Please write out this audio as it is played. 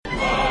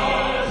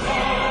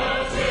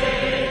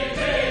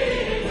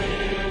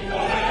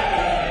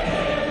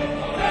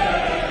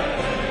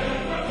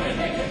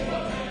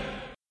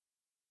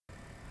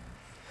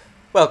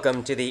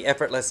Welcome to the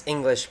Effortless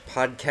English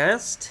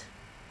Podcast.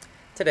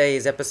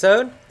 Today's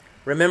episode,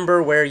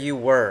 Remember Where You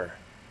Were.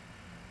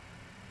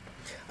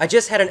 I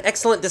just had an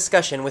excellent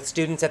discussion with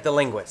students at The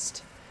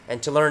Linguist.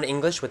 And to learn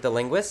English with The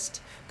Linguist,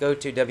 go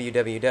to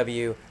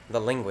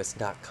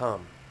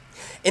www.thelinguist.com.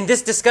 In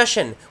this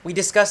discussion, we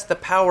discussed the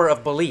power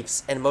of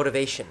beliefs and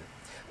motivation.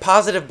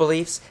 Positive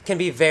beliefs can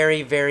be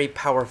very, very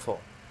powerful.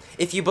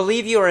 If you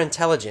believe you are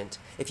intelligent,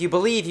 if you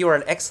believe you are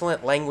an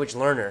excellent language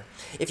learner,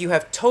 if you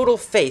have total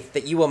faith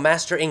that you will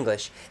master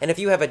English, and if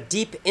you have a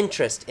deep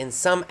interest in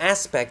some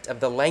aspect of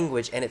the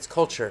language and its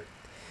culture,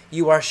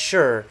 you are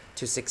sure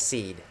to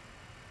succeed.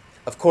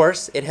 Of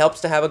course, it helps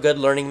to have a good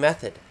learning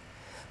method.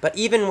 But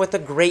even with a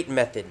great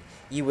method,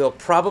 you will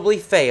probably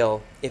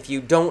fail if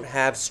you don't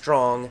have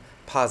strong,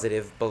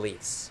 positive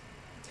beliefs.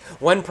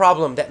 One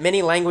problem that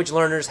many language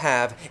learners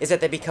have is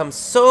that they become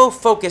so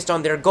focused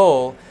on their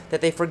goal that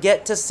they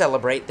forget to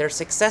celebrate their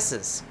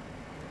successes.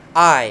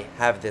 I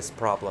have this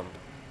problem.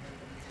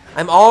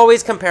 I'm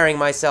always comparing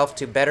myself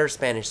to better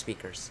Spanish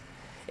speakers.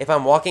 If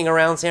I'm walking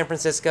around San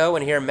Francisco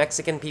and hear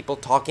Mexican people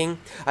talking,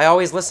 I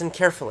always listen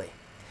carefully.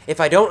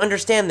 If I don't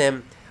understand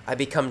them, I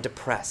become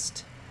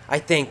depressed. I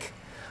think,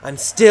 I'm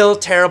still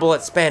terrible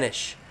at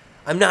Spanish.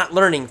 I'm not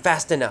learning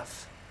fast enough.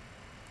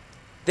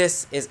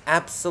 This is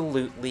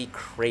absolutely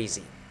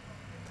crazy.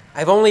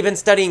 I've only been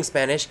studying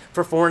Spanish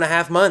for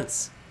 4.5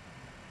 months.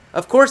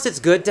 Of course, it's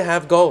good to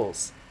have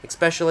goals,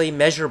 especially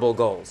measurable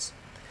goals.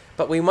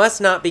 But we must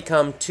not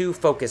become too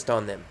focused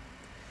on them.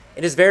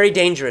 It is very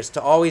dangerous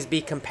to always be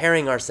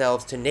comparing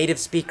ourselves to native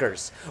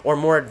speakers or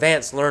more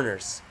advanced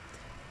learners.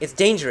 It's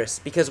dangerous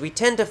because we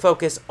tend to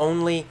focus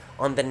only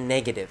on the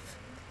negative.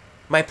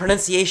 My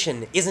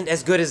pronunciation isn't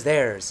as good as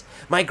theirs.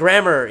 My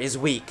grammar is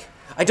weak.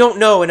 I don't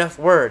know enough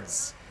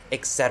words,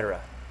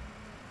 etc.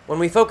 When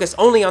we focus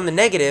only on the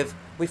negative,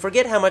 we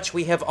forget how much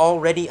we have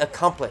already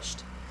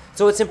accomplished.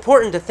 So it's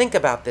important to think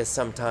about this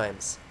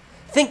sometimes.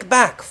 Think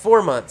back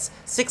 4 months,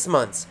 6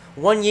 months,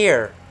 1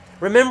 year.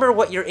 Remember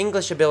what your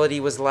English ability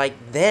was like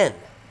then.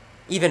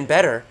 Even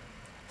better,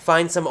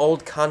 find some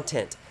old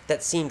content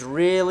that seemed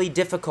really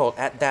difficult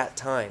at that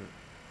time.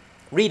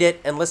 Read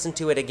it and listen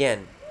to it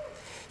again.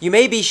 You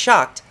may be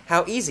shocked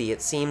how easy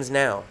it seems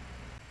now.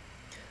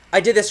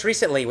 I did this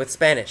recently with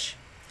Spanish.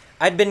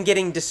 I'd been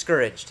getting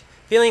discouraged,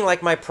 feeling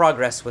like my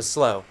progress was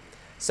slow.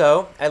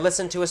 So, I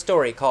listened to a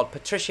story called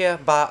Patricia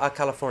Va a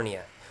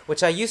California,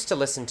 which I used to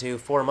listen to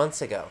 4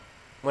 months ago,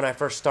 when I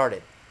first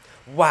started.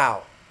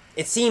 Wow,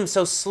 it seems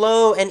so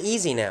slow and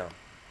easy now.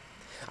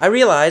 I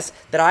realize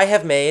that I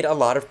have made a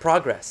lot of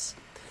progress.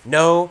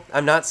 No,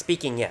 I'm not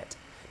speaking yet.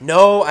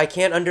 No, I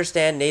can't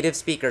understand native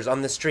speakers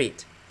on the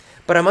street.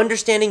 But I'm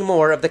understanding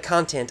more of the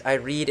content I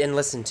read and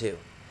listen to.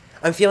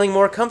 I'm feeling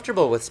more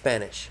comfortable with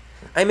Spanish.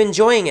 I'm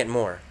enjoying it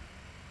more.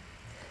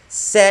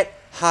 Set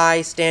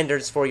high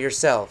standards for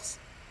yourselves.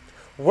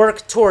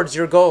 Work towards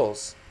your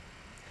goals.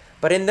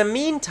 But in the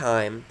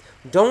meantime,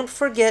 don't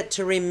forget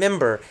to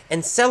remember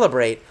and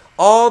celebrate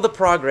all the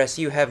progress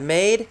you have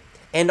made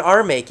and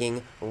are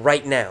making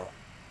right now.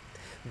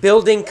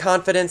 Building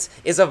confidence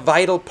is a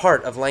vital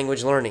part of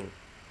language learning.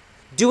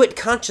 Do it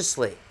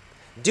consciously.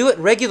 Do it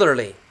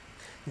regularly.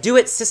 Do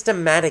it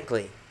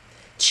systematically.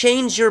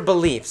 Change your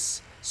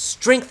beliefs.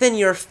 Strengthen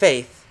your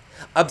faith.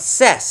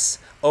 Obsess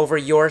over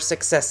your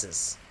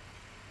successes.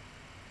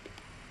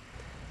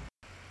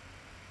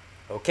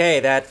 Okay,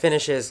 that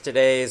finishes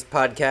today's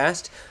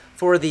podcast.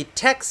 For the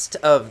text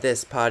of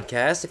this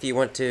podcast, if you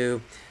want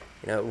to,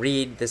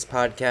 read this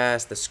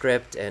podcast, the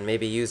script, and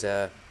maybe use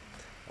a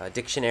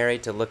dictionary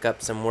to look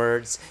up some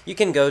words, you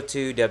can go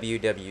to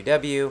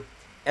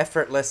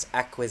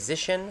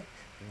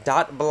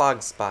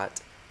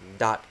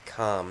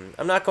www.effortlessacquisition.blogspot.com.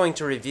 I'm not going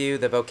to review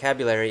the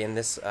vocabulary in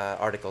this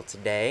article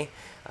today.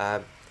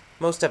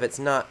 Most of it's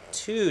not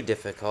too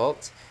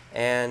difficult.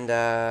 And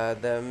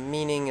the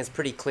meaning is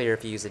pretty clear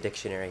if you use a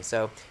dictionary.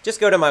 So just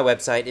go to my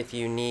website if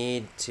you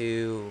need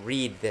to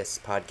read this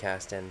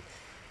podcast and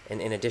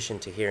in addition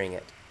to hearing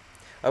it.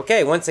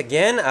 Okay, once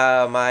again,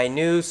 my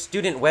new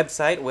student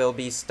website will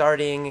be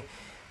starting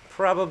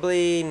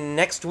probably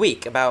next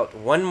week, about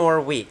 1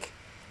 more week.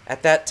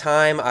 At that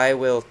time, I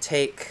will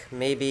take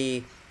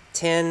maybe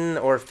 10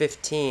 or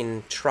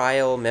 15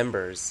 trial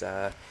members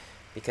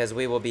because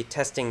we will be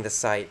testing the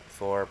site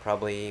for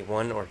probably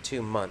 1 or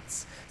 2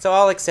 months. So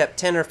I'll accept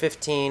 10 or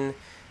 15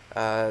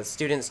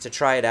 students to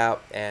try it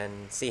out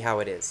and see how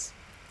it is.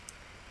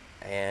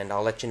 And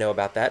I'll let you know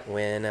about that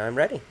when I'm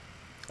ready.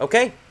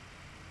 Okay,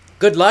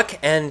 good luck,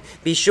 and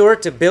be sure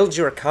to build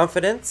your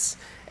confidence,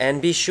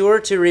 and be sure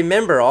to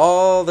remember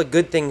all the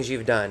good things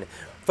you've done.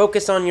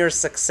 Focus on your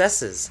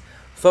successes.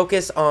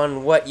 Focus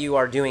on what you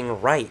are doing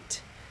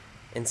right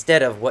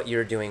instead of what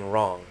you're doing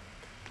wrong.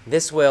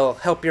 This will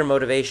help your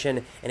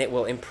motivation, and it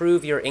will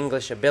improve your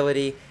English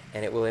ability,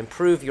 and it will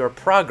improve your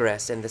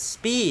progress and the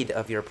speed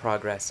of your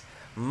progress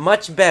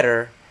much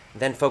better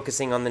than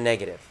focusing on the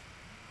negative.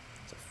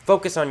 So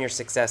focus on your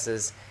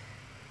successes.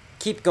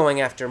 Keep going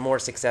after more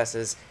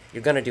successes.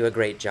 You're going to do a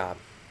great job.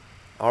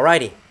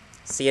 Alrighty,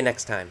 see you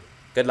next time.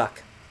 Good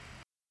luck.